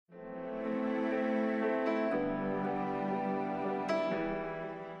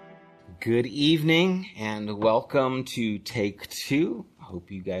Good evening and welcome to Take Two. I hope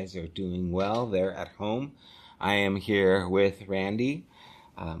you guys are doing well there at home. I am here with Rande.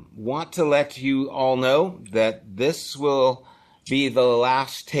 Want to let you all know that this will be the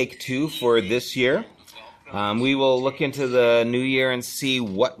last Take Two for this year. We will look into the new year and see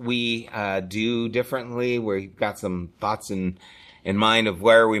what we do differently. We've got some thoughts in mind of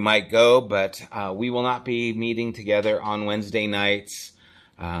where we might go, but we will not be meeting together on Wednesday nights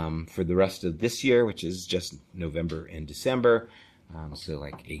for the rest of this year, which is just November and December, so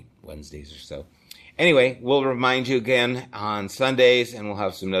like 8 Wednesdays or so. Anyway, we'll remind you again on Sundays, and we'll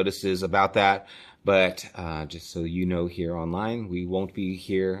have some notices about that. But just so you know here online, we won't be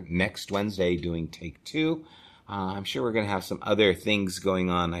here next Wednesday doing Take Two. I'm sure we're going to have some other things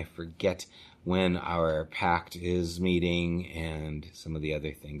going on. I forget when our pact is meeting and some of the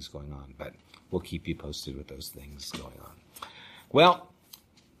other things going on, but we'll keep you posted with those things going on. Well,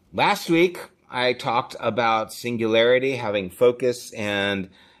 last week, I talked about singularity, having focus, and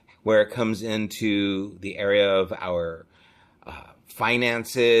where it comes into the area of our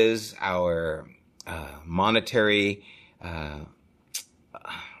finances, our monetary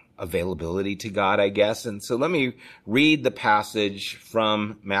availability to God, I guess. And so let me read the passage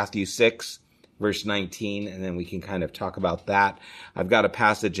from Matthew 6, verse 19, and then we can kind of talk about that. I've got a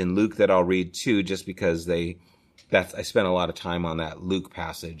passage in Luke that I'll read too, just because I spent a lot of time on that Luke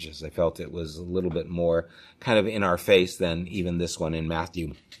passage, as I felt it was a little bit more kind of in our face than even this one in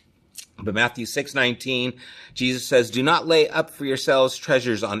Matthew. But Matthew 6:19, Jesus says, "Do not lay up for yourselves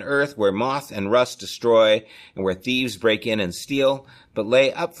treasures on earth where moth and rust destroy and where thieves break in and steal, but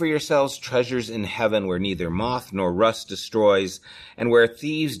lay up for yourselves treasures in heaven where neither moth nor rust destroys and where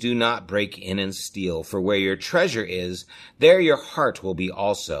thieves do not break in and steal. For where your treasure is, there your heart will be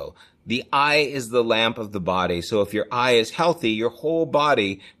also. The eye is the lamp of the body, so if your eye is healthy, your whole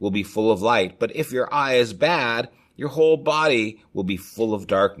body will be full of light. But if your eye is bad, your whole body will be full of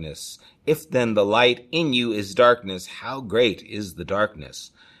darkness. If then the light in you is darkness, how great is the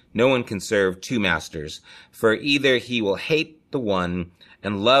darkness? No one can serve two masters, for either he will hate the one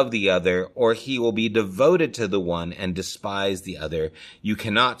and love the other, or he will be devoted to the one and despise the other. You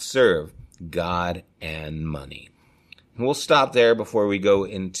cannot serve God and money." We'll stop there before we go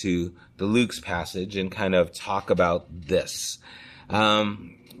into the Luke's passage and kind of talk about this. Let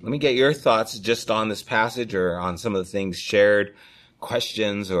me get your thoughts just on this passage or on some of the things shared,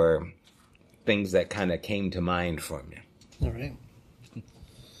 questions or things that kind of came to mind for me. All right.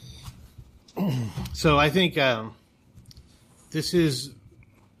 So I think this is,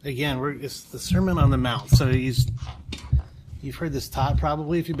 again, it's the Sermon on the Mount. So you've heard this taught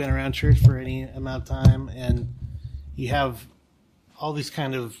probably if you've been around church for any amount of time, and you have all these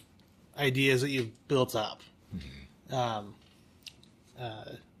kind of ideas that you've built up.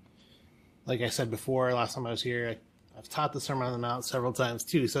 Like I said before, last time I was here, I've taught the Sermon on the Mount several times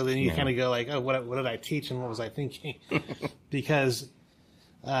too. So then you kind of go like, oh, what did I teach and what was I thinking? Because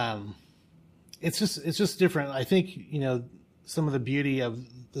it's just different. I think, some of the beauty of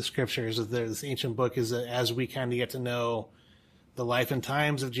the scriptures of this ancient book is that as we kind of get to know the life and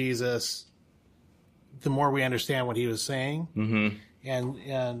times of Jesus, the more we understand what he was saying. Mm-hmm.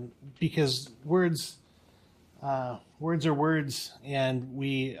 And because words are words, and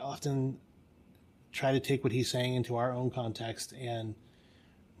we often try to take what he's saying into our own context and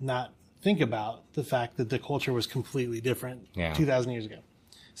not think about the fact that the culture was completely different 2,000 years ago.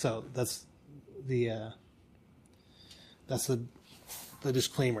 So that's the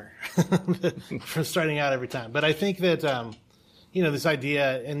disclaimer for starting out every time. But I think that this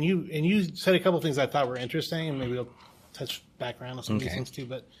idea, and you said a couple of things I thought were interesting, and maybe we'll touch back around on some of these things too.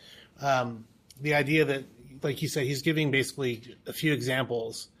 But the idea that, like you said, he's giving basically a few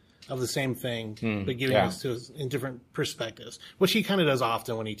examples of the same thing, but giving us to us in different perspectives, which he kind of does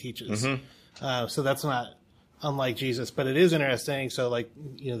often when he teaches. Mm-hmm. So that's not unlike Jesus, but it is interesting. So, like,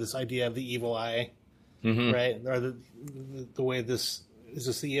 this idea of the evil eye, right? Or the way is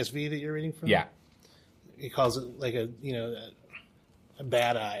this the ESV that you're reading from? Yeah. He calls it like a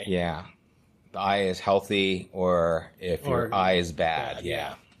bad eye. Yeah. The eye is healthy, or if your eye is bad.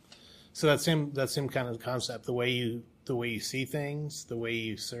 Yeah. So that same kind of concept, the way you see things, the way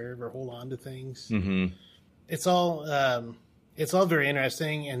you serve or hold on to things. Mm-hmm. It's all very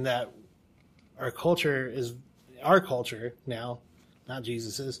interesting in that our culture now, not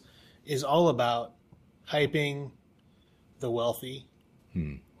Jesus's, is all about hyping the wealthy,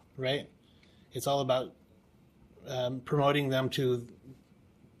 right? It's all about promoting them to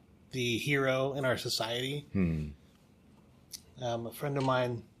the hero in our society. A friend of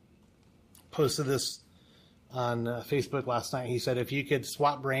mine posted this on Facebook last night. He said, if you could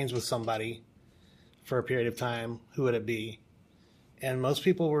swap brains with somebody for a period of time, who would it be? And most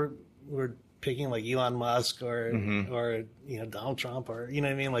people were picking like Elon Musk or Donald Trump, or you know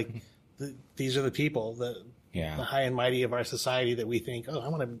what I mean. Like these are the people that the high and mighty of our society that we think, oh, I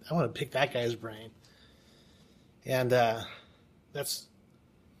want to pick that guy's brain. And that's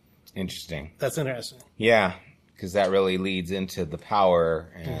interesting. That's interesting. Yeah, because that really leads into the power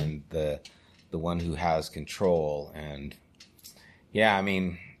and the one who has control. And yeah, I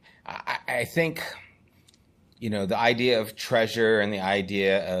mean, I think, the idea of treasure and the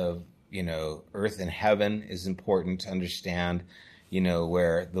idea of, earth and heaven is important to understand,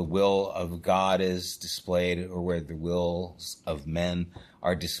 where the will of God is displayed or where the wills of men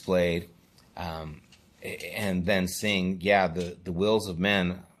are displayed. And then seeing, the wills of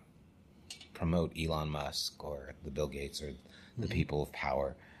men promote Elon Musk or the Bill Gates or the people of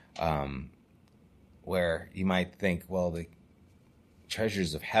power, where you might think, well, the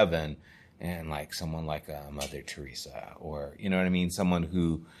treasures of heaven and like someone like Mother Teresa, or, you know what I mean? Someone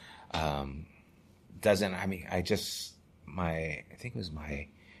who doesn't, I think it was my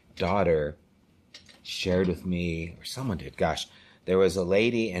daughter shared with me, or someone did, gosh, there was a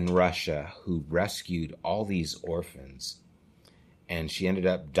lady in Russia who rescued all these orphans, and she ended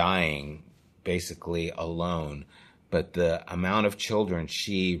up dying basically alone. But the amount of children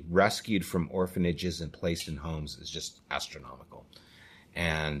she rescued from orphanages and placed in homes is just astronomical.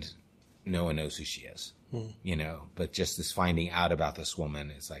 And no one knows who she is, but just this finding out about this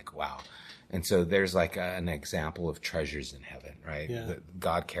woman is like, wow. And so there's like an example of treasures in heaven, right? Yeah.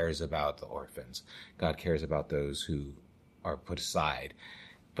 God cares about the orphans. God cares about those who are put aside,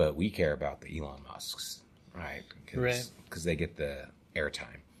 but we care about the Elon Musks, right? Because they get the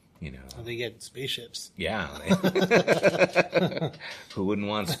airtime, They get spaceships. Yeah. Who wouldn't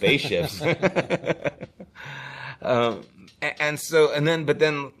want spaceships? But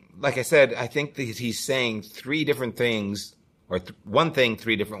then, like I said, I think that he's saying three different things, or one thing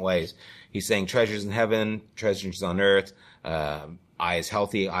three different ways. He's saying treasures in heaven, treasures on earth. I is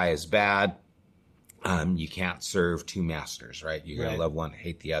healthy, I is bad. You can't serve two masters, right? You're going to love one,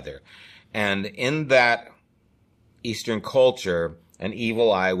 hate the other. And in that Eastern culture, an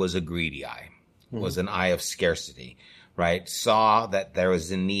evil eye was a greedy eye, was an eye of scarcity, right? Saw that there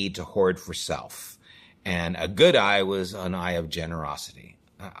was a need to hoard for self. And a good eye was an eye of generosity,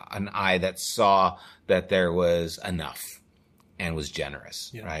 an eye that saw that there was enough and was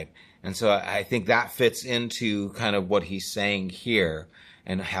generous, right? And so I think that fits into kind of what he's saying here,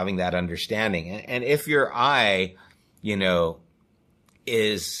 and having that understanding. And if your eye,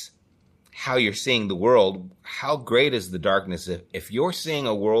 is how you're seeing the world, how great is the darkness? If you're seeing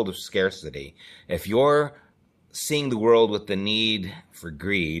a world of scarcity, if you're seeing the world with the need for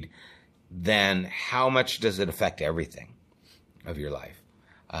greed, then how much does it affect everything of your life?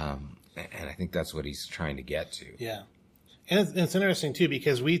 And I think that's what he's trying to get to. Yeah. And it's interesting, too,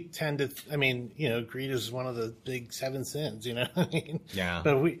 because we tend to, greed is one of the big 7 sins, Yeah.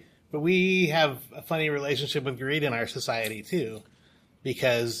 But we have a funny relationship with greed in our society, too,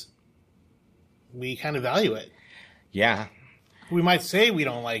 because we kind of value it. Yeah. We might say we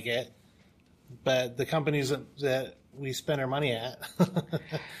don't like it, but the companies that we spend our money at,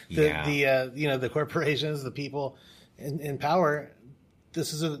 the corporations, the people in power,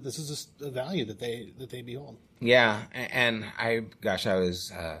 this is a value that they behold. Yeah, and I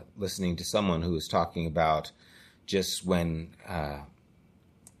was listening to someone who was talking about just when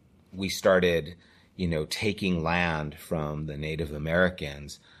we started, taking land from the Native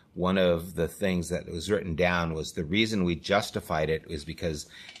Americans. One of the things that was written down was the reason we justified it was because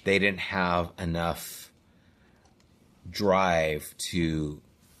they didn't have enough drive to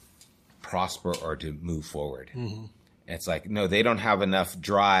prosper or to move forward. Mm-hmm. It's like, no, they don't have enough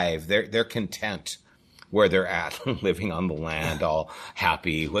drive. They're content where they're at, living on the land, all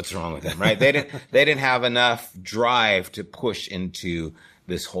happy. What's wrong with them, right? They didn't have enough drive to push into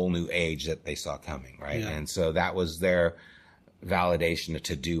this whole new age that they saw coming, right? Yeah. And so that was their validation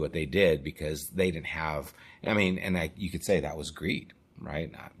to do what they did, because they didn't have. You could say that was greed,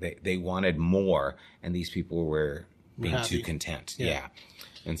 right? They wanted more, and these people were being too content. Yeah.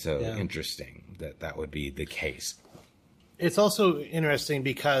 And so interesting that would be the case. It's also interesting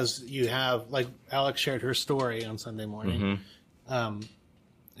because you have, like, Alex shared her story on Sunday morning. Mm-hmm.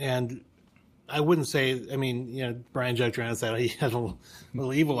 And I wouldn't say, Brian joked around and said he has a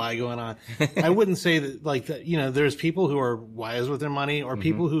little evil eye going on. I wouldn't say that, there's people who are wise with their money, or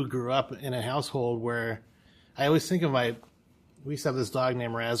people who grew up in a household where, I always think of we used to have this dog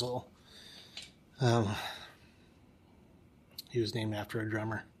named Razzle. He was named after a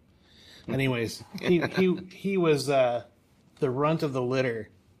drummer. Anyways, he was the runt of the litter,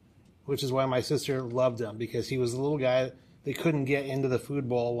 which is why my sister loved him, because he was the little guy that couldn't get into the food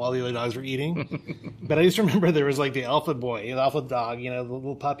bowl while the other dogs were eating. But I just remember there was like the alpha boy, the alpha dog, the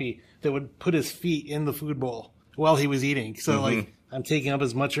little puppy that would put his feet in the food bowl while he was eating. So like I'm taking up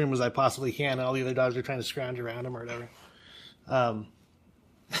as much room as I possibly can, and all the other dogs are trying to scrounge around him or whatever.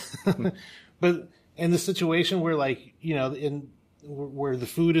 But in the situation where like, where the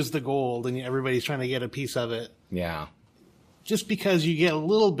food is the gold and everybody's trying to get a piece of it. Yeah. Just because you get a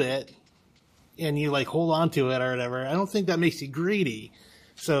little bit and you like hold on to it or whatever, I don't think that makes you greedy.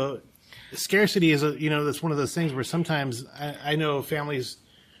 So scarcity is that's one of those things where sometimes I know families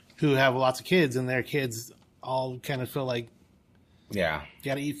who have lots of kids and their kids all kind of feel like, yeah,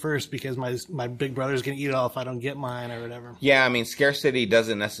 got to eat first because my big brother's going to eat it all if I don't get mine or whatever. Yeah, I mean, scarcity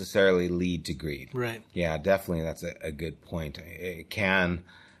doesn't necessarily lead to greed. Right. Yeah, definitely. That's a good point. It can,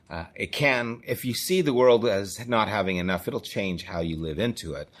 if you see the world as not having enough, it'll change how you live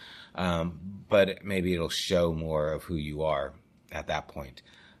into it. But maybe it'll show more of who you are at that point.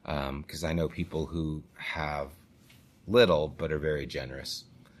 Because I know people who have little but are very generous,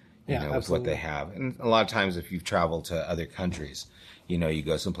 with what they have. And a lot of times if you've traveled to other countries, you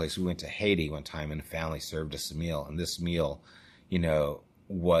go someplace. We went to Haiti one time and a family served us a meal. And this meal,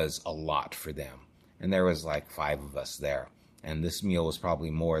 was a lot for them. And there was like 5 of us there. And this meal was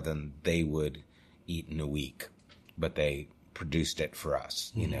probably more than they would eat in a week. But they produced it for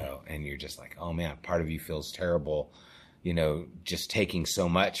us, and you're just like, oh man, part of you feels terrible, just taking so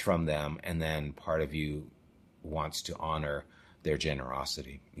much from them. And then part of you wants to honor their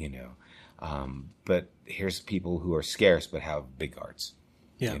generosity, but here's people who are scarce but have big hearts,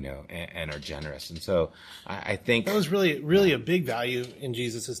 and are generous. And so I think that was really a big value in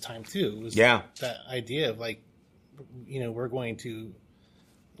Jesus's time too. Was that idea of like, we're going to,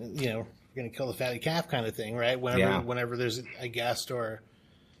 we're going to kill the fatty calf kind of thing, right? Whenever there's a guest or,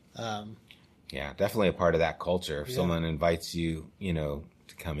 yeah, definitely a part of that culture. If someone invites you,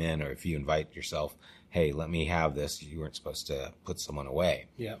 to come in, or if you invite yourself, hey, let me have this. You weren't supposed to put someone away.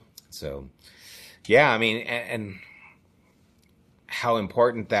 Yeah. So, yeah, I mean, and how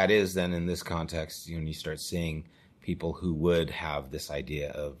important that is then in this context, when you start seeing people who would have this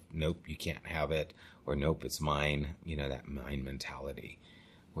idea of, nope, you can't have it, or nope, it's mine, that mine mentality,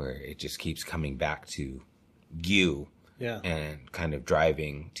 where it just keeps coming back to you and kind of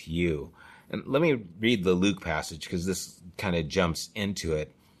driving to you. And let me read the Luke passage, because this kind of jumps into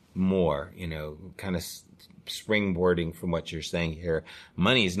it more, kind of springboarding from what you're saying here.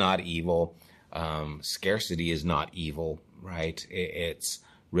 Money is not evil. Scarcity is not evil, right? It's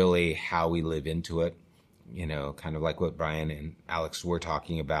really how we live into it, kind of like what Brian and Alex were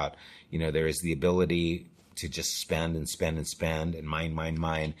talking about. There is the ability to just spend and spend and spend and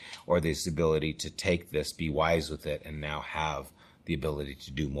mine, or there's the ability to take this, be wise with it, and now have the ability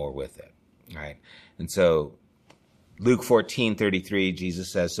to do more with it, right? And so Luke 14:33, Jesus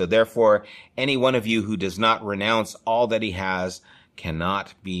says, so therefore, any one of you who does not renounce all that he has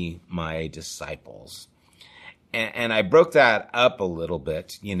cannot be my disciples. And I broke that up a little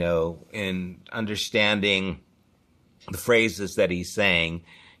bit, in understanding the phrases that he's saying,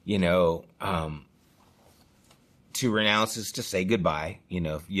 to renounce is to say goodbye.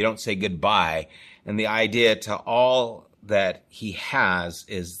 If you don't say goodbye, and the idea to all that he has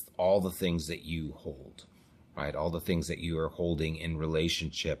is all the things that you hold, right? All the things that you are holding in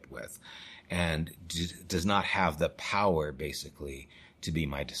relationship with, and does not have the power basically to be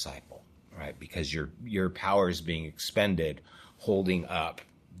my disciple, right? Because your power is being expended holding up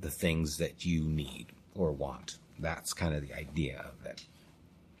the things that you need or want. That's kind of the idea of it.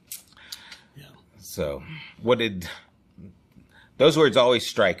 Yeah. So those words always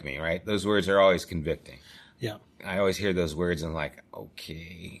strike me, right? Those words are always convicting. Yeah. I always hear those words and like,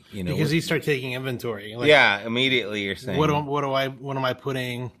 okay, because you start taking inventory. Like, immediately you're saying, what am I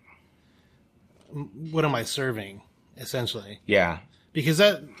putting? What am I serving? Essentially. Yeah. Because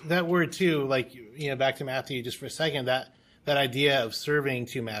that word too, like, back to Matthew just for a second, that idea of serving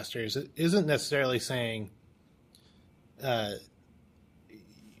two masters isn't necessarily saying,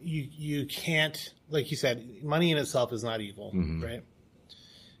 you can't, like you said, money in itself is not evil, right?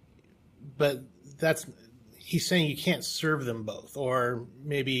 But he's saying you can't serve them both, or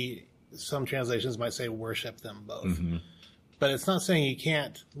maybe some translations might say worship them both. Mm-hmm. But it's not saying you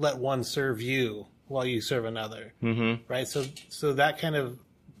can't let one serve you while you serve another, right? So that kind of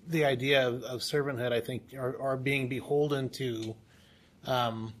the idea of servanthood, I think, are being beholden to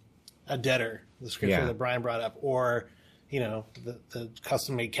a debtor, the scripture that Brian brought up, or the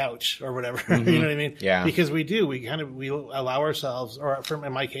custom made couch or whatever. Mm-hmm. You know what I mean? Yeah. Because we allow ourselves, or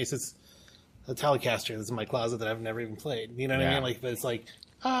in my case, it's a Telecaster that's in my closet that I've never even played. You know what I mean? Like, but it's like,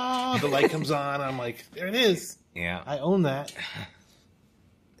 the light comes on. I'm like, there it is. Yeah. I own that.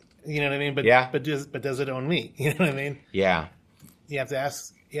 You know what I mean? But does it own me? You know what I mean? Yeah. You have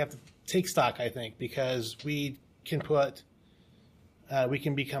to take stock, I think, because we can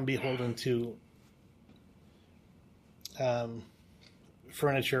become beholden to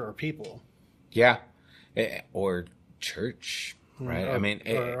furniture or people. Yeah. Or church, right?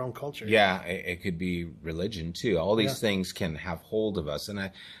 Or our own culture. Yeah. It could be religion too. All these things can have hold of us. And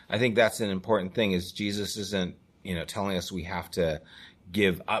I think that's an important thing is Jesus isn't, telling us we have to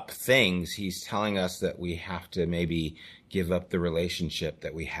give up things. He's telling us that we have to maybe give up the relationship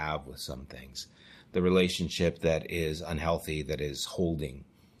that we have with some things, the relationship that is unhealthy, that is holding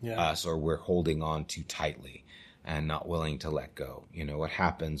us, or we're holding on too tightly and not willing to let go. What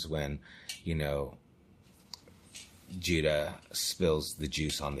happens when, Judah spills the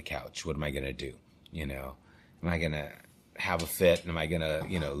juice on the couch? What am I going to do? Am I going to have a fit? Am I going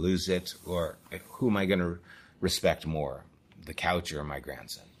to, lose it? Or who am I going to respect more, the couch or my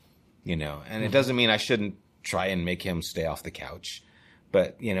grandson? And it doesn't mean I shouldn't try and make him stay off the couch.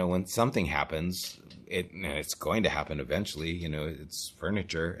 But, when something happens, it's going to happen eventually. It's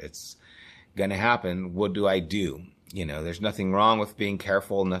furniture. It's going to happen. What do I do? There's nothing wrong with being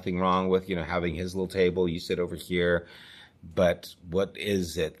careful, nothing wrong with, having his little table, you sit over here. But what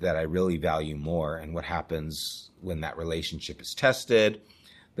is it that I really value more? And what happens when that relationship is tested?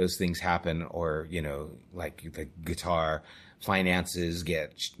 Those things happen, or, like the guitar, finances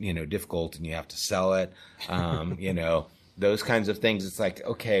get, difficult and you have to sell it. Those kinds of things. It's like,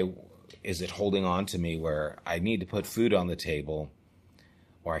 okay, is it holding on to me where I need to put food on the table,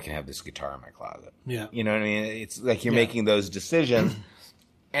 or I can have this guitar in my closet? Yeah. You know what I mean? It's like you're making those decisions.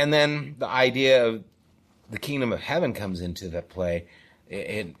 And then the idea of the kingdom of heaven comes into the play.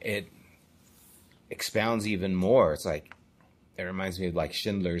 It expounds even more. It's like, it reminds me of like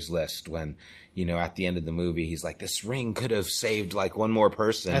Schindler's List when, at the end of the movie, he's like, this ring could have saved like one more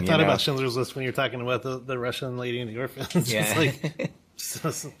person. I thought about Schindler's List when you're talking about the Russian lady in the orphans. Yeah. It's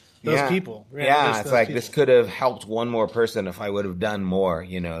like those people. Yeah, it's like people. This could have helped one more person if I would have done more,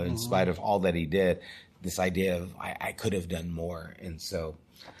 in spite of all that he did. This idea of I could have done more. And so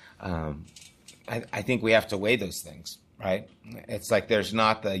I think we have to weigh those things, right? It's like there's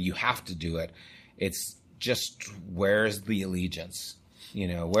not you have to do it. It's just where's the allegiance?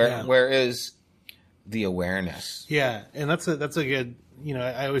 Where is the awareness? Yeah, and that's a good.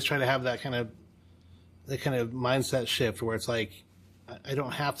 I always try to have that kind of mindset shift where it's like I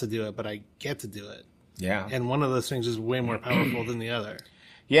don't have to do it, but I get to do it. Yeah, and one of those things is way more powerful than the other.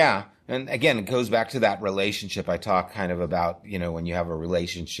 Yeah, and again, it goes back to that relationship I talk kind of about. When you have a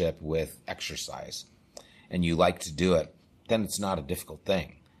relationship with exercise, and you like to do it, then it's not a difficult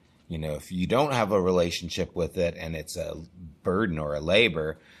thing. If you don't have a relationship with it and it's a burden or a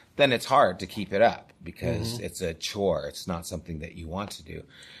labor, then it's hard to keep it up because it's a chore. It's not something that you want to do.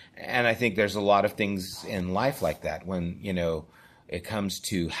 And I think there's a lot of things in life like that when, it comes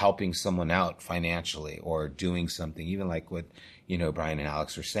to helping someone out financially or doing something, even like what, Brian and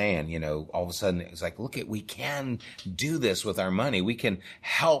Alex were saying, all of a sudden it's like, we can do this with our money. We can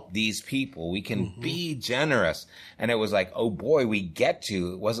help these people. We can be generous. And it was like, oh boy, we get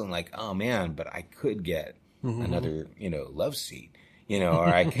to. It wasn't like, oh man, but I could get another, love seat, or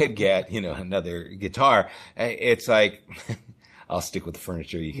I could get, another guitar. It's like, I'll stick with the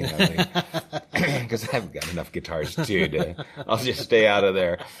furniture. You can have because I haven't got enough guitars too. I'll just stay out of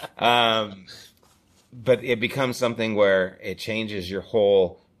there. But it becomes something where it changes your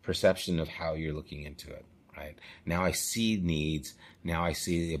whole perception of how you're looking into it, right? Now I see needs. Now I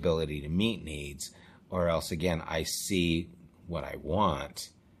see the ability to meet needs. Or else, again, I see what I want,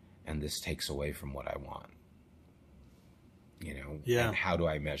 and this takes away from what I want. Yeah. And how do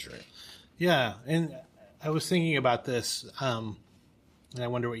I measure it? Yeah, and I was thinking about this, and I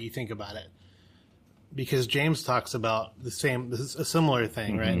wonder what you think about it. Because James talks about a similar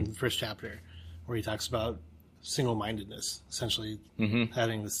thing, right, in the first chapter, where he talks about single-mindedness, essentially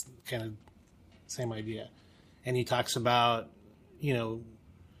having this kind of same idea. And he talks about,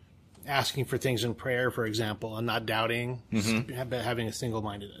 asking for things in prayer, for example, and not doubting, but having a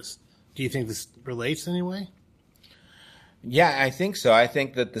single-mindedness. Do you think this relates in any way? Yeah, I think so. I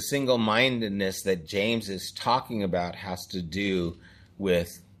think that the single-mindedness that James is talking about has to do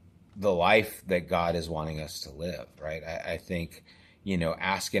with the life that God is wanting us to live, right? I think,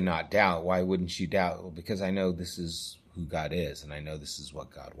 ask and not doubt. Why wouldn't you doubt? Well, because I know this is who God is, and I know this is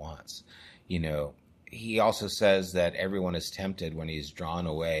what God wants. he also says that everyone is tempted when he's drawn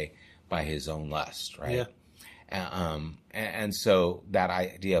away by his own lust, right? Yeah. And so that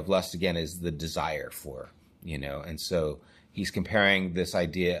idea of lust, again, is the desire for, and so he's comparing this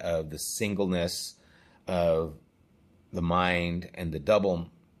idea of the singleness of the mind and the double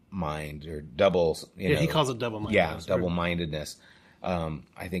mind, or double, he calls it double-mindedness. Yeah, double-mindedness.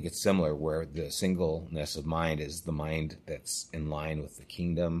 I think it's similar, where the singleness of mind is the mind that's in line with the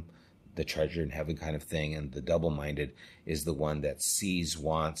kingdom, the treasure in heaven kind of thing, and the double-minded is the one that sees,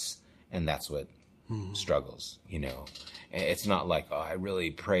 wants, and that's what struggles. It's not like, oh, I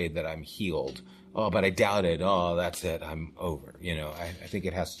really pray that I'm healed. Oh, but I doubt it. Oh, that's it. I'm over. I think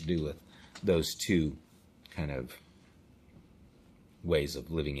it has to do with those two kind of ways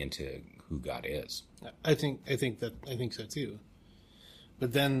of living into who God is. I think so too.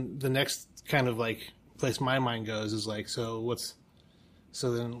 But then the next kind of like place my mind goes is like, so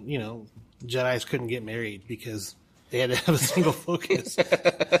then, Jedis couldn't get married because they had to have a single focus.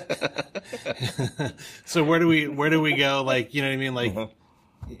 So where do we go? Like, you know what I mean? Like,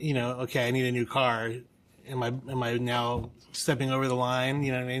 okay, I need a new car. Am I now stepping over the line?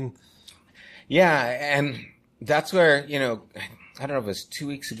 You know what I mean? Yeah. And that's where, I don't know if it was 2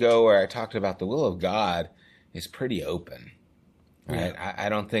 weeks ago where I talked about the will of God is pretty open, right? Yeah. I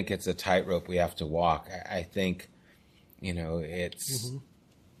don't think it's a tightrope we have to walk. I think, it's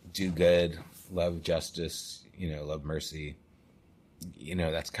do good, love justice, love mercy.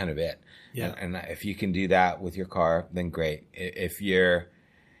 That's kind of it. Yeah. And if you can do that with your car, then great. If you're,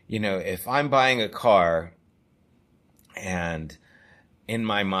 if I'm buying a car and in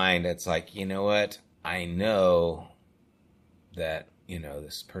my mind, it's like, you know what? I know that,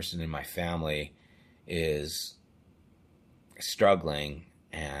 this person in my family is struggling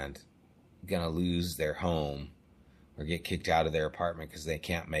and going to lose their home or get kicked out of their apartment because they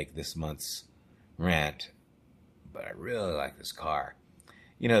can't make this month's rent. But I really like this car.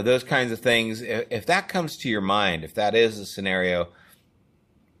 Those kinds of things. If that comes to your mind, if that is a scenario,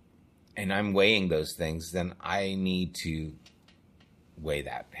 and I'm weighing those things, then I need to weigh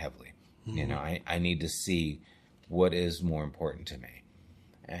that heavily. I need to see what is more important to me,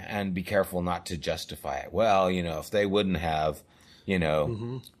 and be careful not to justify it. Well, if they wouldn't have,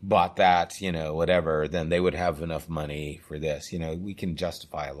 bought that, whatever, then they would have enough money for this. We can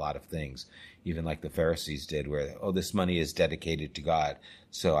justify a lot of things, even like the Pharisees did, where, oh, this money is dedicated to God,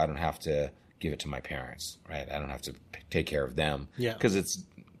 so I don't have to give it to my parents, right? I don't have to take care of them, because it's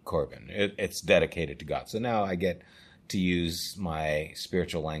Corban. It's dedicated to God. So now I get to use my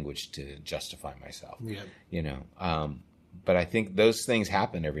spiritual language to justify myself. But I think those things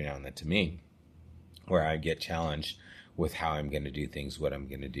happen every now and then to me, where I get challenged with how I'm going to do things, what I'm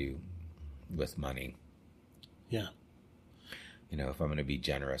going to do with money. Yeah. If I'm going to be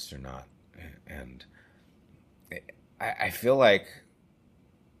generous or not. And I feel like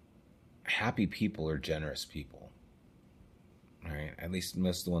happy people are generous people, right? At least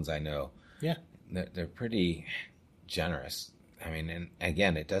most of the ones I know. Yeah. They're pretty generous. I mean, and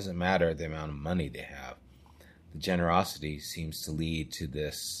again, it doesn't matter the amount of money they have. The generosity seems to lead to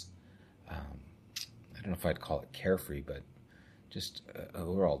this, I don't know if I'd call it carefree, but just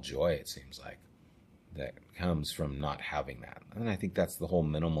overall joy, it seems like, that comes from not having that. And I think that's the whole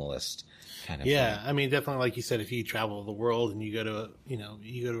minimalist kind of thing. I mean, definitely, like you said, if you travel the world and you go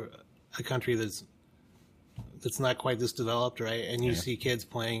to a country that's not quite this developed, right? And you see kids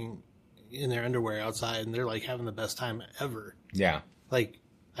playing in their underwear outside, and they're like having the best time ever. Yeah. Like,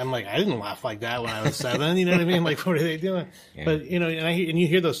 I'm like, I didn't laugh like that when I was 7. You know what I mean? Like, what are they doing? Yeah. But and you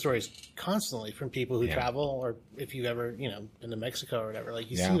hear those stories constantly from people who travel, or if you've ever been to Mexico or whatever.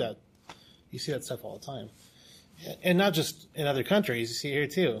 Like, you see that stuff all the time, and not just in other countries. You see it here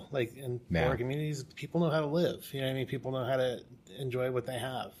too. Like in poor communities, people know how to live. You know what I mean? People know how to enjoy what they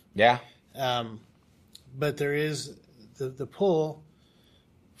have. Yeah. But there is the pull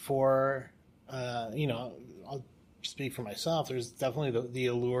for I'll speak for myself. There's definitely the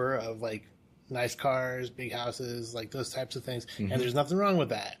allure of like nice cars, big houses, like those types of things. Mm-hmm. And there's nothing wrong with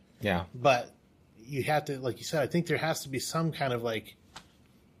that. Yeah. But you have to, like you said, I think there has to be some kind of like,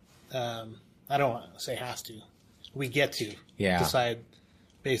 I don't want to say has to. We get to decide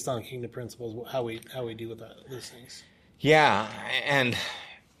based on kingdom principles how we deal with those things. Yeah, and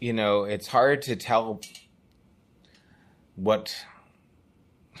it's hard to tell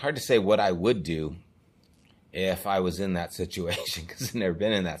hard to say what I would do if I was in that situation, because I've never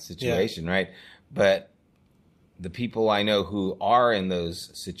been in that situation, right? But the people I know who are in those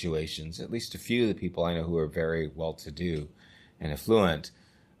situations, at least a few of the people I know who are very well-to-do and affluent,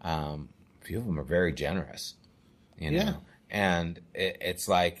 a few of them are very generous, and it's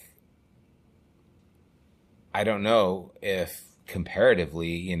like, I don't know if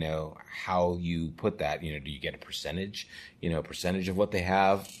comparatively, how you put that, do you get a percentage, a percentage of what they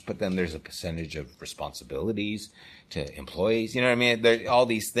have, but then there's a percentage of responsibilities to employees, you know what I mean? All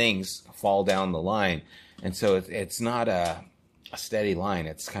these things fall down the line. And so it's not a steady line.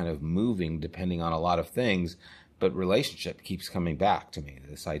 It's kind of moving depending on a lot of things, but relationship keeps coming back to me.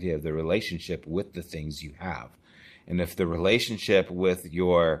 This idea of the relationship with the things you have. And if the relationship with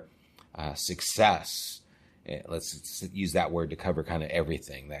your success, let's use that word to cover kind of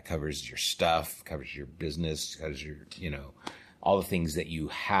everything. That covers your stuff, covers your business, covers your, all the things that you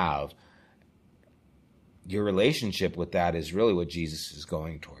have. Your relationship with that is really what Jesus is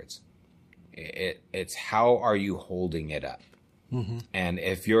going towards. It's how are you holding it up? Mm-hmm. And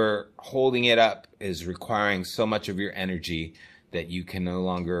if you're holding it up is requiring so much of your energy that you can no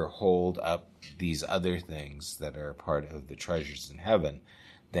longer hold up these other things that are part of the treasures in heaven,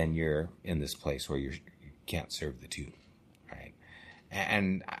 then you're in this place where you can't serve the two, right?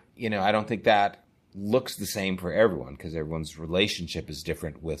 And, I don't think that looks the same for everyone because everyone's relationship is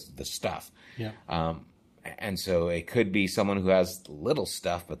different with the stuff. Yeah. And so it could be someone who has little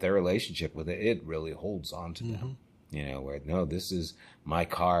stuff, but their relationship with it really holds on to them. Where, no, this is my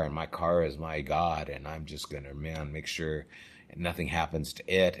car and my car is my God. And I'm just going to, make sure nothing happens to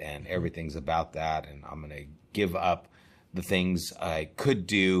it and everything's about that. And I'm going to give up the things I could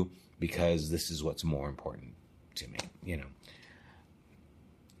do because this is what's more important to me.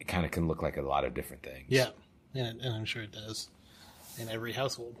 It kind of can look like a lot of different things. Yeah. And I'm sure it does in every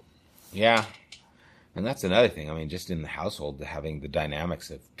household. Yeah. And that's another thing. Just in the household, having the dynamics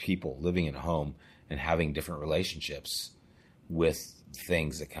of people living in a home and having different relationships with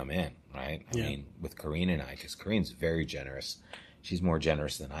things that come in, right? With Corrine and I, because Corrine's very generous. She's more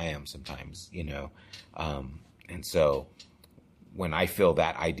generous than I am sometimes, and so when I feel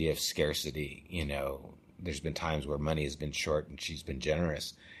that idea of scarcity, there's been times where money has been short and she's been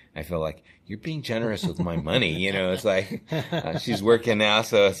generous. I feel like you're being generous with my money, it's like she's working now.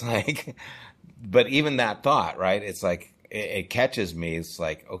 So it's like, but even that thought, right? It's like, it catches me. It's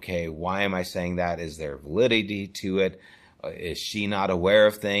like, okay, why am I saying that? Is there validity to it? Is she not aware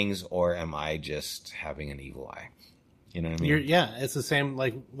of things, or am I just having an evil eye? You know what I mean? It's the same,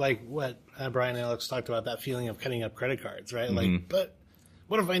 like what Brian and Alex talked about, that feeling of cutting up credit cards, right? Mm-hmm. Like, but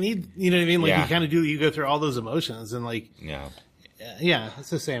what if I need, you know what I mean? Like you kind of do, you go through all those emotions and like, it's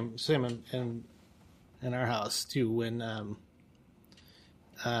the same in our house too. When,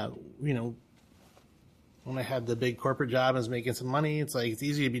 when I had the big corporate job and was making some money, it's like, it's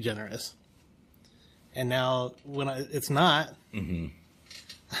easy to be generous. And now when it's not, mm-hmm.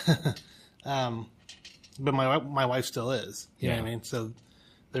 But my wife still is, you know what I mean? So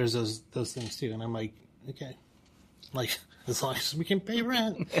there's those things too. And I'm like, okay, like as long as we can pay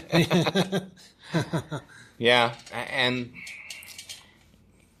rent. Yeah. And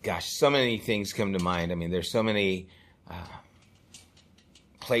gosh, so many things come to mind. There's so many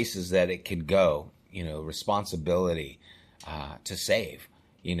places that it could go, responsibility to save.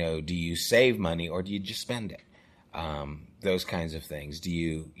 Do you save money or do you just spend it? Those kinds of things. Do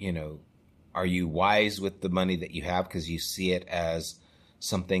you, are you wise with the money that you have because you see it as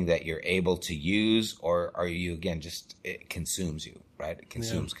something that you're able to use, or are you, again, just, it consumes you, right? It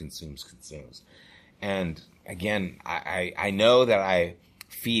consumes. And again, I know that I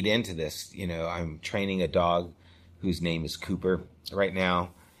feed into this. I'm training a dog whose name is Cooper right now,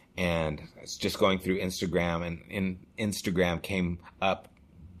 and it's just going through Instagram, and in Instagram came up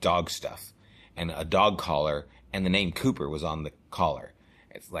dog stuff and a dog collar, and the name Cooper was on the collar.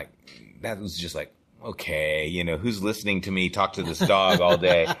 It's like, that was just like, okay, who's listening to me talk to this dog all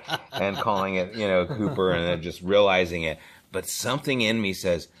day and calling it, Cooper, and then just realizing it. But something in me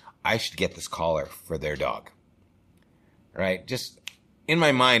says, I should get this collar for their dog, right? Just in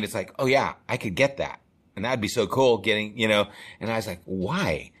my mind, it's like, oh yeah, I could get that. And that'd be so cool getting, and I was like,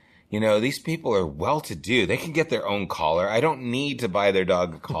 why? These people are well-to-do. They can get their own collar. I don't need to buy their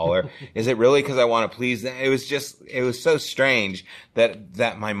dog a collar. Is it really because I want to please them? It was so strange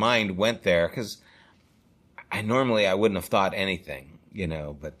that my mind went there, because I wouldn't have thought anything,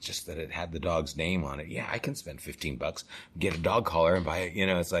 but just that it had the dog's name on it. Yeah, I can spend $15, get a dog collar and buy it.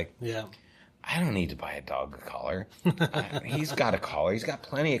 It's like, yeah, I don't need to buy a dog a collar. He's got a collar. He's got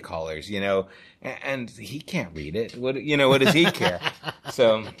plenty of collars, and he can't read it. What does he care?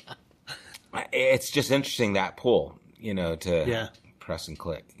 So it's just interesting, that pull, to press and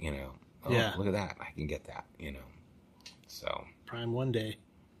click, look at that. I can get that, so. Prime one day.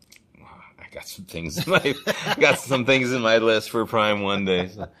 I got some things in my list for Prime one day.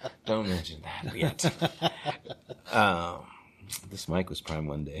 So don't mention that yet. This mic was Prime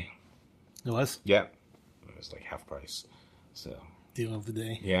one day. It was? Yeah. was like half price. So deal of the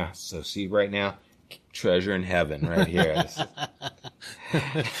day. yeah. So see right now, treasure in heaven right here.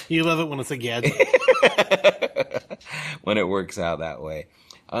 You love it when it's a gadget. When it works out that way.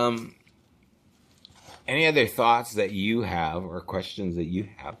 Any other thoughts that you have or questions that you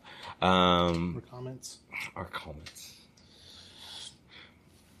have? Or comments? Or comments.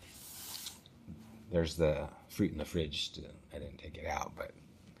 There's the fruit in the fridge. I didn't take it out, but...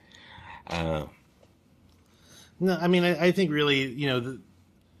 No, I mean, I think really, you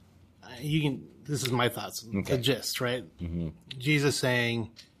can... This is my thoughts. Okay. The gist, right? Mm-hmm. Jesus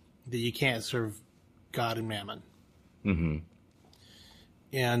saying that you can't serve God and mammon. Mm-hmm.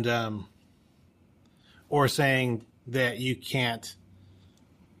 And... or saying that you can't,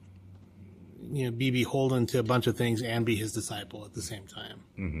 be beholden to a bunch of things and be his disciple at the same time.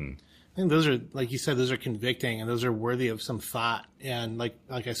 Mm-hmm. I think those are, like you said, those are convicting and those are worthy of some thought. And like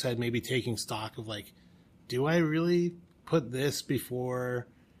I said, maybe taking stock of like, do I really put this before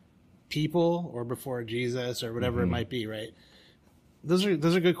people or before Jesus or whatever it might be, right? Those are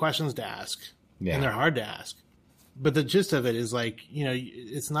good questions to ask. Yeah. And they're hard to ask. But the gist of it is like,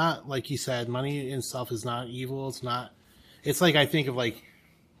 it's not like you said, money in itself is not evil. It's like, I think of like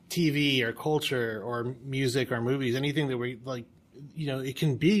TV or culture or music or movies, anything that we like, it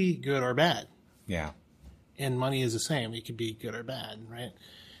can be good or bad. Yeah. And money is the same. It can be good or bad, right?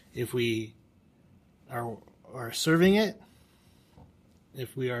 If we are serving it,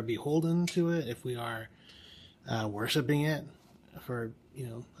 if we are beholden to it, if we are worshiping it, for,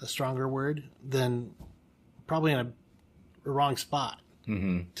 a stronger word, then probably in a wrong spot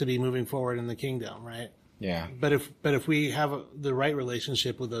to be moving forward in the kingdom, right? Yeah. But if we have the right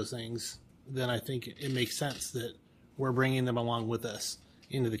relationship with those things, then I think it makes sense that we're bringing them along with us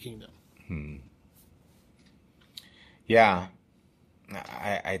into the kingdom. Yeah.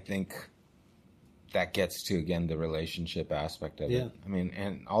 I think that gets to, again, the relationship aspect of it. I mean,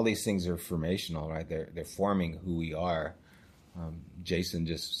 and all these things are formational, right? They're forming who we are. Jason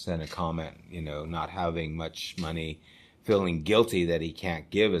just sent a comment, not having much money, feeling guilty that he can't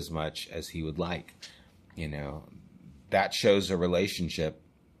give as much as he would like. That shows a relationship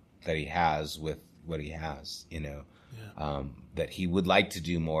that he has with what he has, that he would like to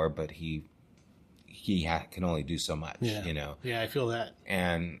do more, but he can only do so much, Yeah, I feel that.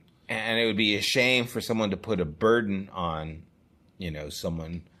 And it would be a shame for someone to put a burden on,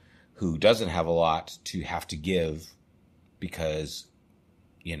 someone who doesn't have a lot to have to give because,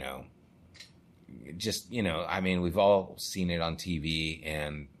 I mean, we've all seen it on TV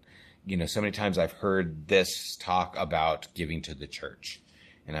and, so many times I've heard this talk about giving to the church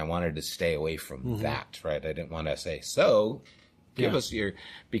and I wanted to stay away from that, right? I didn't want to say, so give us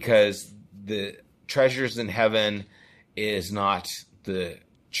because the treasures in heaven is not the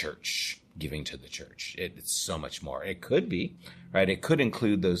church giving to the church. It's so much more. It could be, right? It could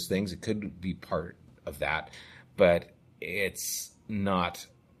include those things. It could be part of that, but it's not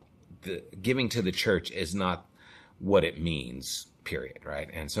the giving to the church is not what it means, period. Right.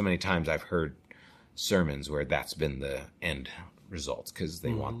 And so many times I've heard sermons where that's been the end results because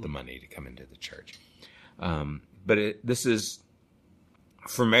they want the money to come into the church. But this is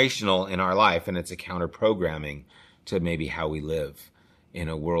formational in our life, and it's a counter programming to maybe how we live in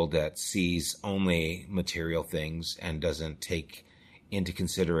a world that sees only material things and doesn't take into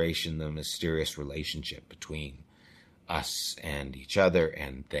consideration the mysterious relationship between us and each other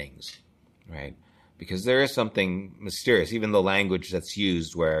and things, right? Because there is something mysterious, even the language that's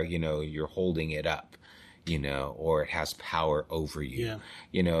used where, you're holding it up, or it has power over you.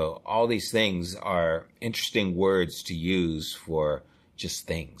 Yeah. All these things are interesting words to use for just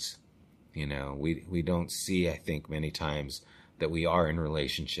things. We don't see, I think, many times that we are in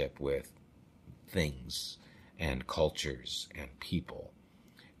relationship with things and cultures and people.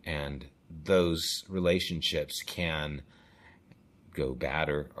 And those relationships can go bad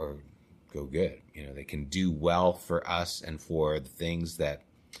or go good. They can do well for us and for the things that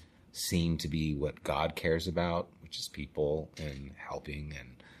seem to be what God cares about, which is people and helping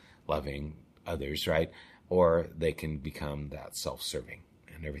and loving others, right? Or they can become that self-serving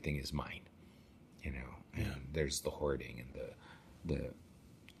and everything is mine, and there's the hoarding and the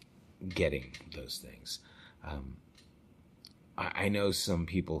getting those things. I know some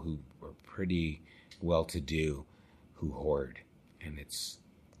people who are pretty well-to-do who hoard, and it's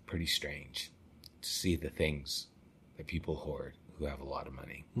pretty strange to see the things that people hoard who have a lot of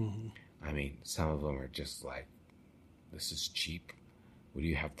money. I mean, some of them are just like, this is cheap. What do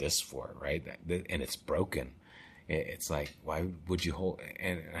you have this for, right? And it's broken. It's like, why would you hold?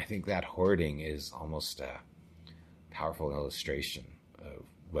 And I think that hoarding is almost a powerful illustration of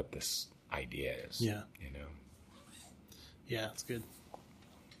what this idea is. Yeah. You know. Yeah, it's good.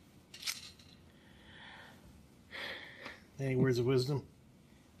 Any words of wisdom?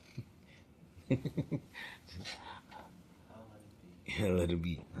 Let it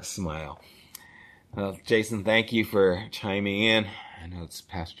be a smile. Well, Jason, thank you for chiming in. I know it's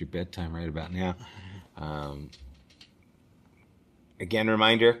past your bedtime right about now. Again,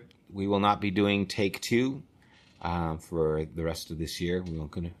 reminder, we will not be doing take 2 for the rest of this year. We're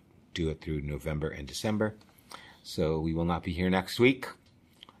going to do it through November and December. So we will not be here next week.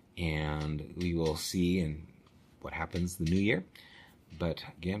 And we will see in what happens the new year. But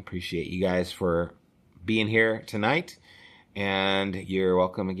again, appreciate you guys for being here tonight. And you're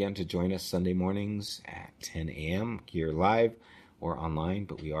welcome again to join us Sunday mornings at 10 a.m. here live or online,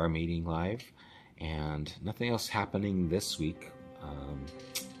 but we are meeting live. And nothing else happening this week,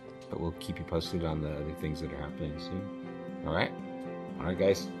 but we'll keep you posted on the other things that are happening soon. All right,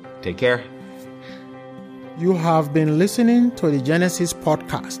 guys, take care. You have been listening to the Genesis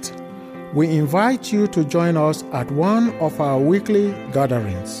podcast. We invite you to join us at one of our weekly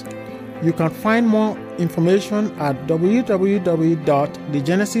gatherings. You can find more information at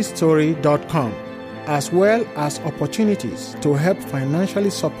www.thegenesisstory.com, as well as opportunities to help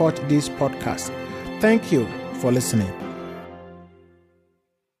financially support this podcast. Thank you for listening.